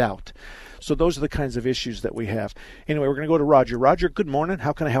timed out. So those are the kinds of issues that we have. Anyway, we're going to go to Roger. Roger, good morning.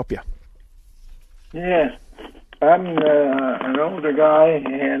 How can I help you? Yes, I'm an older guy,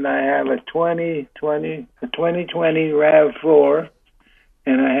 and I have a 2020 RAV4,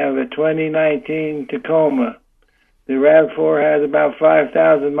 and I have a 2019 Tacoma. The RAV4 has about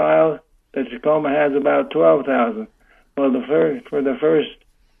 5,000 miles. The Tacoma has about 12,000. Well, for the first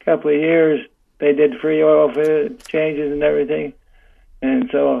couple of years, they did free oil changes and everything, and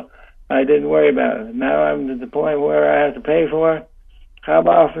so I didn't worry about it. Now I'm to the point where I have to pay for it. How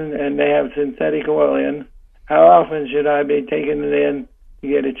often, and they have synthetic oil in, how often should I be taking it in to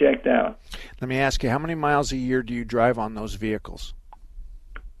get it checked out? Let me ask you, how many miles a year do you drive on those vehicles?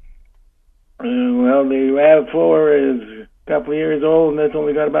 Well, the RAV4 is a couple of years old, and it's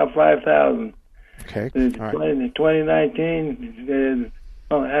only got about 5,000. Okay. The 2019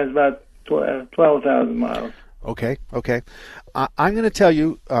 has about 12,000 miles. Okay. I'm going to tell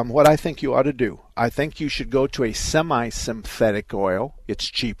you what I think you ought to do. I think you should go to a semi-synthetic oil. It's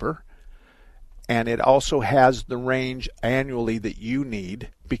cheaper, and it also has the range annually that you need,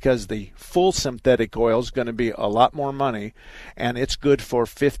 because the full synthetic oil is going to be a lot more money, and it's good for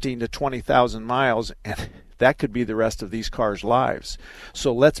 15 to 20,000 miles, and that could be the rest of these cars' lives.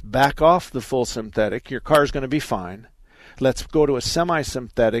 So let's back off the full synthetic. Your car is going to be fine. Let's go to a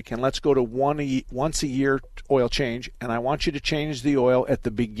semi-synthetic, and let's go to once a year oil change, and I want you to change the oil at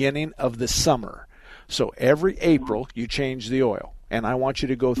the beginning of the summer. So every April you change the oil, and I want you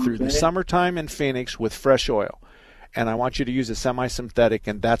to go through the summertime in Phoenix with fresh oil, and I want you to use a semi-synthetic,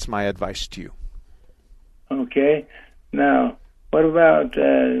 and that's my advice to you. Okay. Now, what about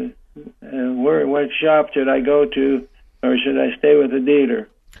what shop should I go to, or should I stay with the dealer?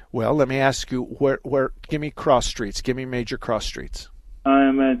 Well, let me ask you, where? Give me cross streets. Give me major cross streets.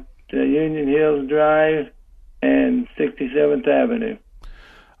 I'm at Union Hills Drive and 67th Avenue.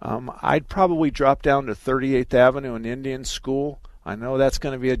 I'd probably drop down to 38th Avenue and Indian School. I know that's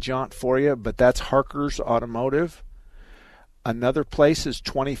going to be a jaunt for you, but that's Harker's Automotive. Another place is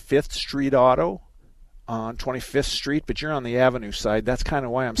 25th Street Auto on 25th Street, but you're on the Avenue side. That's kind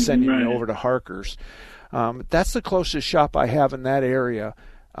of why I'm sending you over to Harker's. That's the closest shop I have in that area.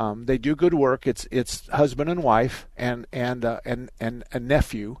 They do good work. It's husband and wife and a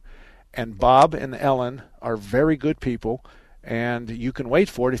nephew, and Bob and Ellen are very good people. And you can wait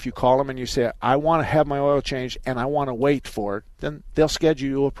for it if you call them and you say, I want to have my oil changed and I want to wait for it. Then they'll schedule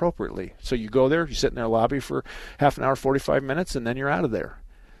you appropriately. So you go there, you sit in their lobby for half an hour, 45 minutes, and then you're out of there.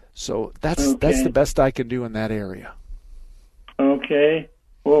 So that's the best I can do in that area. Okay.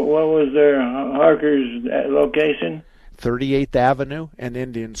 What was their Harker's location? 38th Avenue and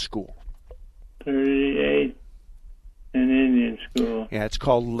Indian School. 38th and Indian School. Yeah, it's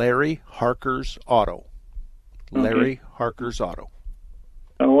called Larry Harker's Auto. Larry Harker's Auto.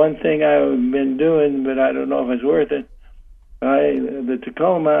 One thing I've been doing, but I don't know if it's worth it. The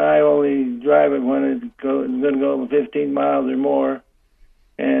Tacoma, I only drive it when it's going to go 15 miles or more,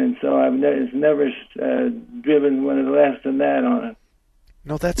 and so it's never driven when it's less than that on it.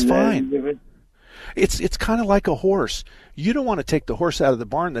 No, that's fine. It's kind of like a horse. You don't want to take the horse out of the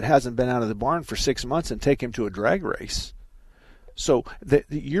barn that hasn't been out of the barn for 6 months and take him to a drag race. So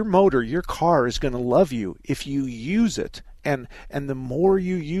your motor, your car is going to love you if you use it, and the more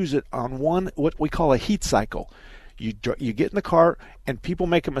you use it on what we call a heat cycle. You get in the car, and people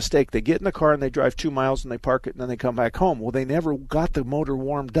make a mistake. They get in the car and they drive 2 miles and they park it and then they come back home. Well, they never got the motor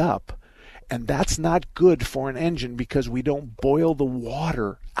warmed up, and that's not good for an engine because we don't boil the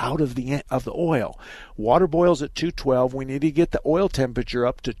water out of the oil. Water boils at 212. We need to get the oil temperature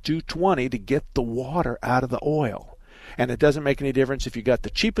up to 220 to get the water out of the oil. And it doesn't make any difference if you got the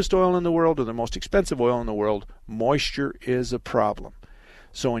cheapest oil in the world or the most expensive oil in the world. Moisture is a problem.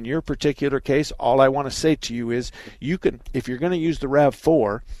 So in your particular case, all I want to say to you is you can, if you're going to use the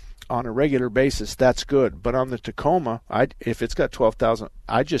RAV4 on a regular basis, that's good. But on the Tacoma, if it's got 12,000,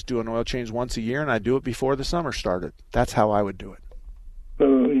 I just do an oil change once a year, and I do it before the summer started. That's how I would do it.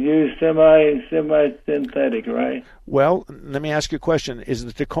 So you semi-synthetic, right? Well, let me ask you a question. Is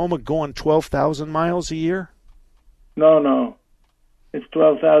the Tacoma going 12,000 miles a year? No. It's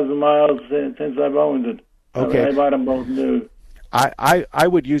 12,000 miles since I've owned it. Okay. I bought them both new. I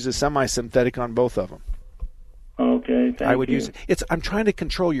would use a semi-synthetic on both of them. Okay, thank you. I would use it. I'm trying to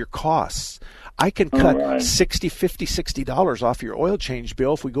control your costs. I can cut $60 off your oil change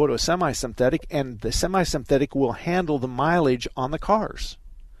bill if we go to a semi-synthetic, and the semi-synthetic will handle the mileage on the cars.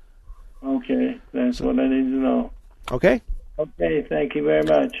 Okay, that's what I need to know. Okay? Okay, thank you very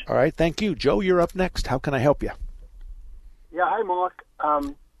much. All right, thank you. Joe, you're up next. How can I help you? Yeah, hi, Mark.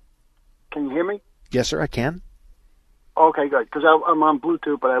 Can you hear me? Yes, sir, I can. Okay, good. Because I'm on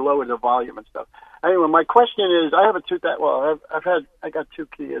Bluetooth, but I lowered the volume and stuff. Anyway, my question is, I have I got two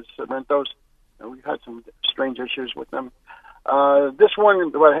Kias Sorrentos, and we've had some strange issues with them. This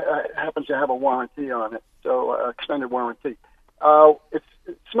one happens to have a warranty on it, so extended warranty. It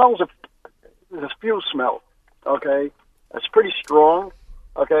smells of the fuel smell. Okay, it's pretty strong.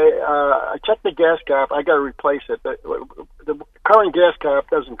 Okay, I checked the gas cap. I got to replace it. The current gas cap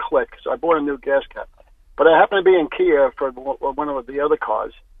doesn't click, so I bought a new gas cap. But I happen to be in Kia for one of the other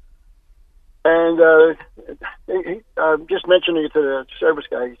cars, and he just mentioning it to the service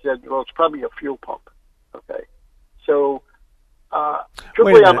guy. He said, "Well, it's probably a fuel pump." Okay, so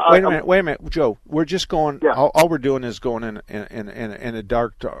wait a minute, Joe. We're just going. Yeah. All we're doing is going in a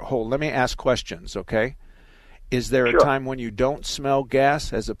dark hole. Let me ask questions, okay? Is there a time when you don't smell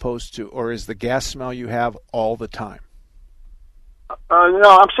gas as opposed to, or is the gas smell you have all the time?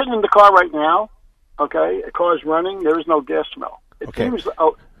 No, I'm sitting in the car right now. Okay, the car's running. There is no gas smell. It seems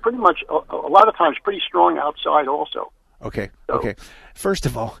pretty much a lot of times pretty strong outside also. Okay. First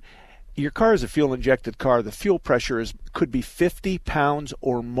of all, your car is a fuel-injected car. The fuel pressure could be 50 pounds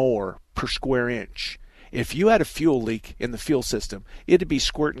or more per square inch. If you had a fuel leak in the fuel system, it'd be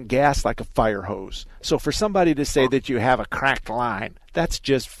squirting gas like a fire hose. So for somebody to say that you have a cracked line, that's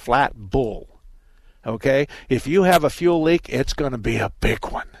just flat bull. Okay? If you have a fuel leak, it's going to be a big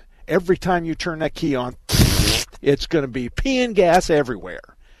one. Every time you turn that key on, it's going to be peeing gas everywhere.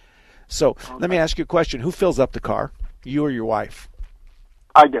 So let me ask you a question. Who fills up the car? You or your wife?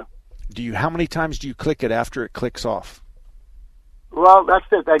 I do. How many times do you click it after it clicks off? Well, that's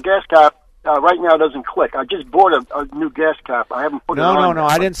it. That gas cap right now doesn't click. I just bought a new gas cap. I haven't put it on. No.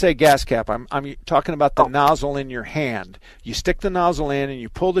 I didn't say gas cap. I'm talking about the nozzle in your hand. You stick the nozzle in and you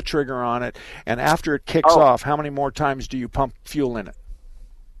pull the trigger on it, and after it kicks off, how many more times do you pump fuel in it?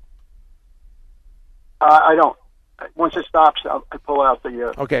 I don't. Once it stops, I pull out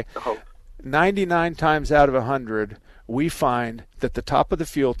the hose. 99 times out of 100, we find that the top of the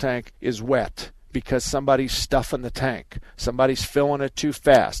fuel tank is wet because somebody's stuffing the tank. Somebody's filling it too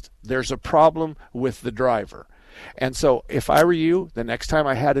fast. There's a problem with the driver. And so if I were you, the next time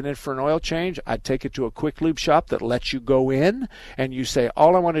I had it in for an oil change, I'd take it to a quick lube shop that lets you go in and you say,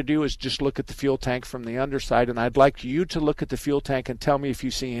 all I want to do is just look at the fuel tank from the underside, and I'd like you to look at the fuel tank and tell me if you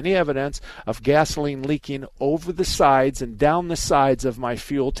see any evidence of gasoline leaking over the sides and down the sides of my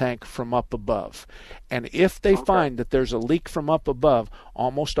fuel tank from up above. And if they find that there's a leak from up above,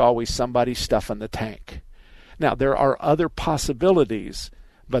 almost always somebody's stuffing the tank. Now, there are other possibilities,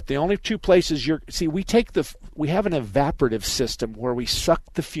 but the only two places we have an evaporative system where we suck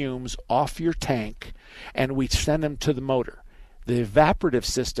the fumes off your tank and we send them to the motor. The evaporative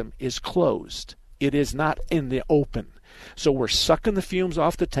system is closed. It is not in the open. So we're sucking the fumes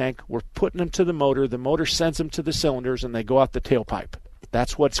off the tank, we're putting them to the motor sends them to the cylinders, and they go out the tailpipe.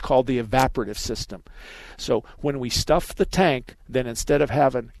 That's what's called the evaporative system. So when we stuff the tank, then instead of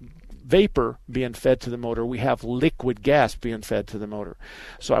having vapor being fed to the motor, we have liquid gas being fed to the motor.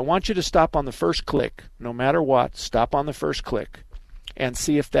 So I want you to stop on the first click, no matter what, stop on the first click and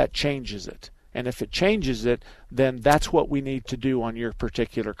see if that changes it. And if it changes it, then that's what we need to do on your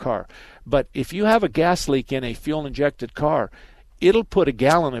particular car. But if you have a gas leak in a fuel-injected car, it'll put a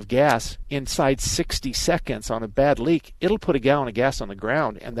gallon of gas inside 60 seconds on a bad leak. It'll put a gallon of gas on the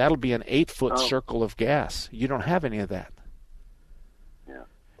ground, and that'll be an 8-foot circle of gas. You don't have any of that.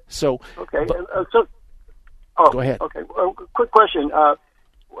 So okay, go ahead. Okay, quick question. The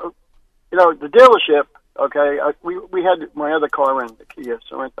dealership. Okay, we had my other car in the Kia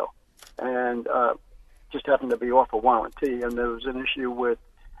Sorento, and just happened to be off a warranty, and there was an issue with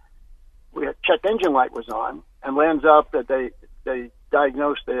we had check engine light was on, and lands up that they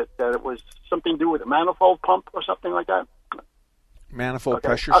diagnosed that it was something to do with a manifold pump or something like that. Manifold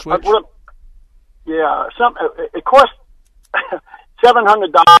pressure switch. It cost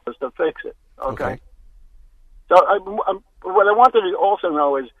 $700 to fix it. Okay. So what I wanted to also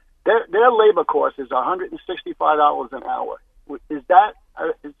know is their labor cost is $165 an hour. Is that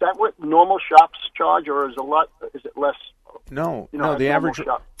what normal shops charge, or is it less? No, the average.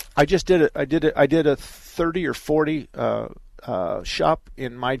 Shop? I did a 30 or 40 shop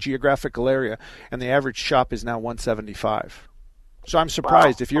in my geographical area, and the average shop is now $175. So I'm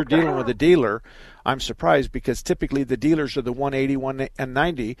surprised if you're dealing with a dealer. I'm surprised because typically the dealers are the 180,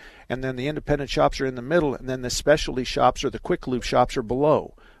 190, and then the independent shops are in the middle, and then the specialty shops or the quick lube shops are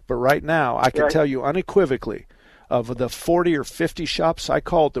below. But right now, I can tell you unequivocally, of the 40 or 50 shops I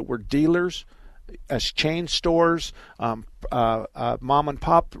called that were dealers, as chain stores, mom and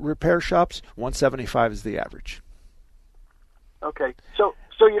pop repair shops, 175 is the average. Okay, so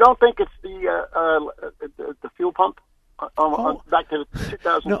you don't think it's the fuel pump? Back to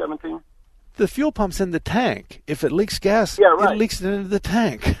 2017. No, the fuel pump's in the tank. If it leaks gas, it leaks into the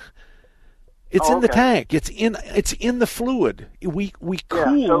tank. It's in the tank. It's in the fluid. We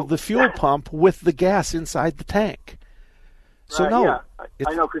cool the fuel pump with the gas inside the tank. So I know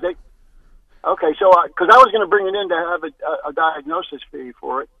because they. Okay, so because I was going to bring it in to have a diagnosis fee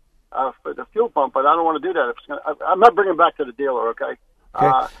for it for the fuel pump, but I don't want to do that. I'm not bringing it back to the dealer. Okay.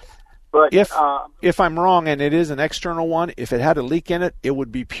 But if I'm wrong and it is an external one, if it had a leak in it, it would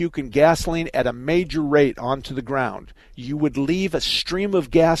be puking gasoline at a major rate onto the ground. You would leave a stream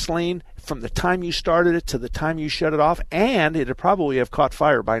of gasoline from the time you started it to the time you shut it off, and it would probably have caught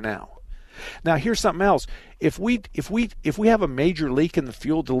fire by now. Now, here's something else. If we have a major leak in the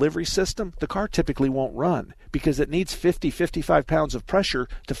fuel delivery system, the car typically won't run because it needs 55 pounds of pressure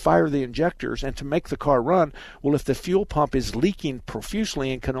to fire the injectors and to make the car run. Well, if the fuel pump is leaking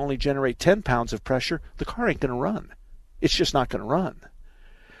profusely and can only generate 10 pounds of pressure, the car ain't going to run. It's just not going to run.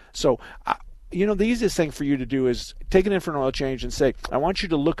 So, the easiest thing for you to do is take it in for an oil change and say, I want you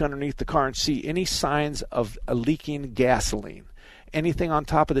to look underneath the car and see any signs of a leaking gasoline. Anything on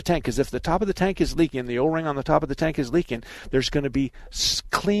top of the tank, because if the top of the tank is leaking, the O-ring on the top of the tank is leaking, there's going to be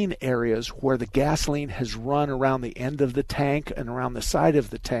clean areas where the gasoline has run around the end of the tank and around the side of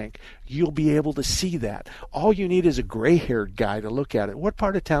the tank. You'll be able to see that. All you need is a gray-haired guy to look at it. What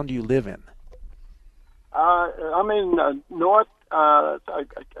part of town do you live in? I'm in north, I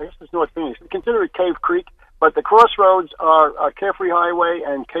guess it's North Phoenix. We consider it Cave Creek, but the crossroads are Carefree Highway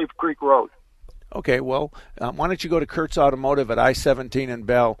and Cave Creek Road. Okay, well, why don't you go to Kurtz Automotive at I-17 in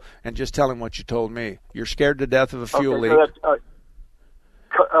Bell and just tell him what you told me. You're scared to death of a fuel leak. So that's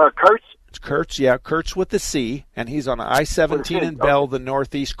Kurtz? It's Kurtz, yeah, Kurtz with the C, and he's on I-17 in Bell, the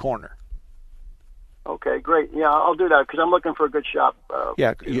northeast corner. Okay, great. Yeah, I'll do that because I'm looking for a good shop.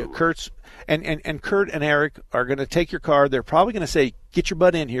 Yeah, Kurtz and Kurt and Eric are going to take your car. They're probably going to say, get your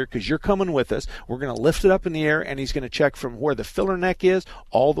butt in here because you're coming with us. We're going to lift it up in the air, and he's going to check from where the filler neck is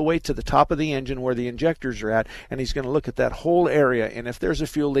all the way to the top of the engine where the injectors are at, and he's going to look at that whole area. And if there's a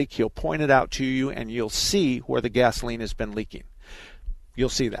fuel leak, he'll point it out to you, and you'll see where the gasoline has been leaking. You'll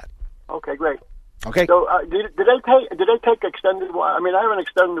see that. Okay, great. Okay. So did they take extended? I mean, I have an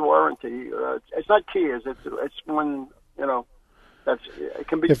extended warranty. It's not Kia's. It's when it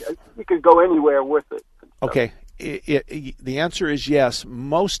can be. You can go anywhere with it. Okay. The answer is yes.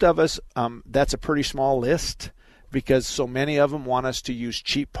 Most of us, that's a pretty small list because so many of them want us to use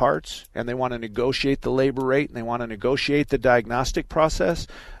cheap parts, and they want to negotiate the labor rate, and they want to negotiate the diagnostic process.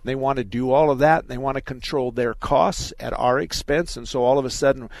 They want to do all of that, and they want to control their costs at our expense. And so all of a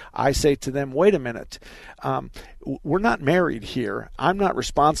sudden I say to them, wait a minute, we're not married here. I'm not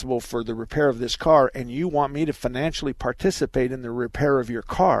responsible for the repair of this car, and you want me to financially participate in the repair of your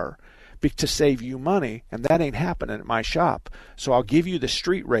car to save you money, and that ain't happening at my shop. So I'll give you the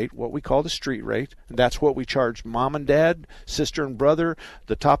street rate, what we call the street rate, and that's what we charge mom and dad, sister and brother,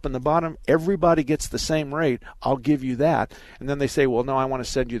 the top and the bottom. Everybody gets the same rate. I'll give you that. And then they say, well, no, I want to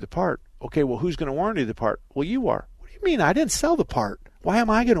send you the part. Okay, well, who's going to warranty the part? Well, you are. What do you mean? I didn't sell the part. Why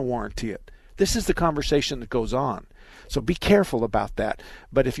am I going to warranty it? This is the conversation that goes on. So be careful about that.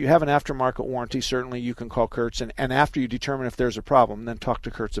 But if you have an aftermarket warranty, certainly you can call Kurtz, and after you determine if there's a problem, then talk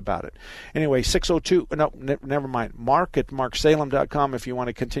to Kurtz about it. Anyway, 602, never mind, Mark at marksalem.com if you want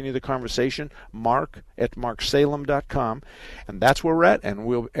to continue the conversation, Mark at marksalem.com. And that's where we're at,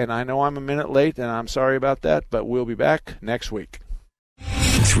 and I know I'm a minute late, and I'm sorry about that, but we'll be back next week.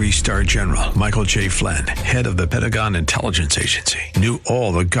 3-star General Michael J. Flynn, head of the Pentagon Intelligence Agency, knew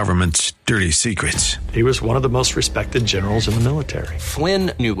all the government's dirty secrets. He was one of the most respected generals in the military.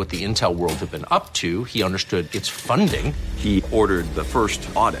 Flynn knew what the intel world had been up to. He understood its funding. He ordered the first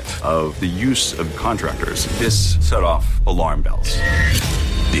audit of the use of contractors. This set off alarm bells.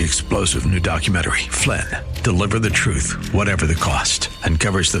 The explosive new documentary, Flynn, Deliver the Truth, Whatever the Cost,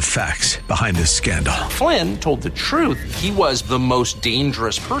 uncovers the facts behind this scandal. Flynn told the truth. He was the most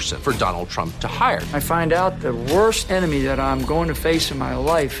dangerous person for Donald Trump to hire. I find out the worst enemy that I'm going to face in my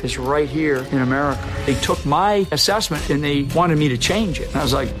life is right here in America. They took my assessment and they wanted me to change it. And I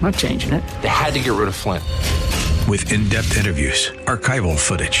was like, I'm not changing it. They had to get rid of Flynn. With in-depth interviews, archival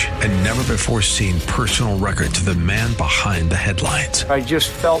footage, and never-before-seen personal records of the man behind the headlines. I just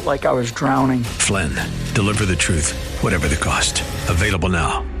felt like I was drowning. Flynn, Deliver the Truth, Whatever the Cost. Available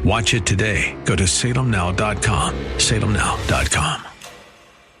now. Watch it today. Go to salemnow.com. salemnow.com.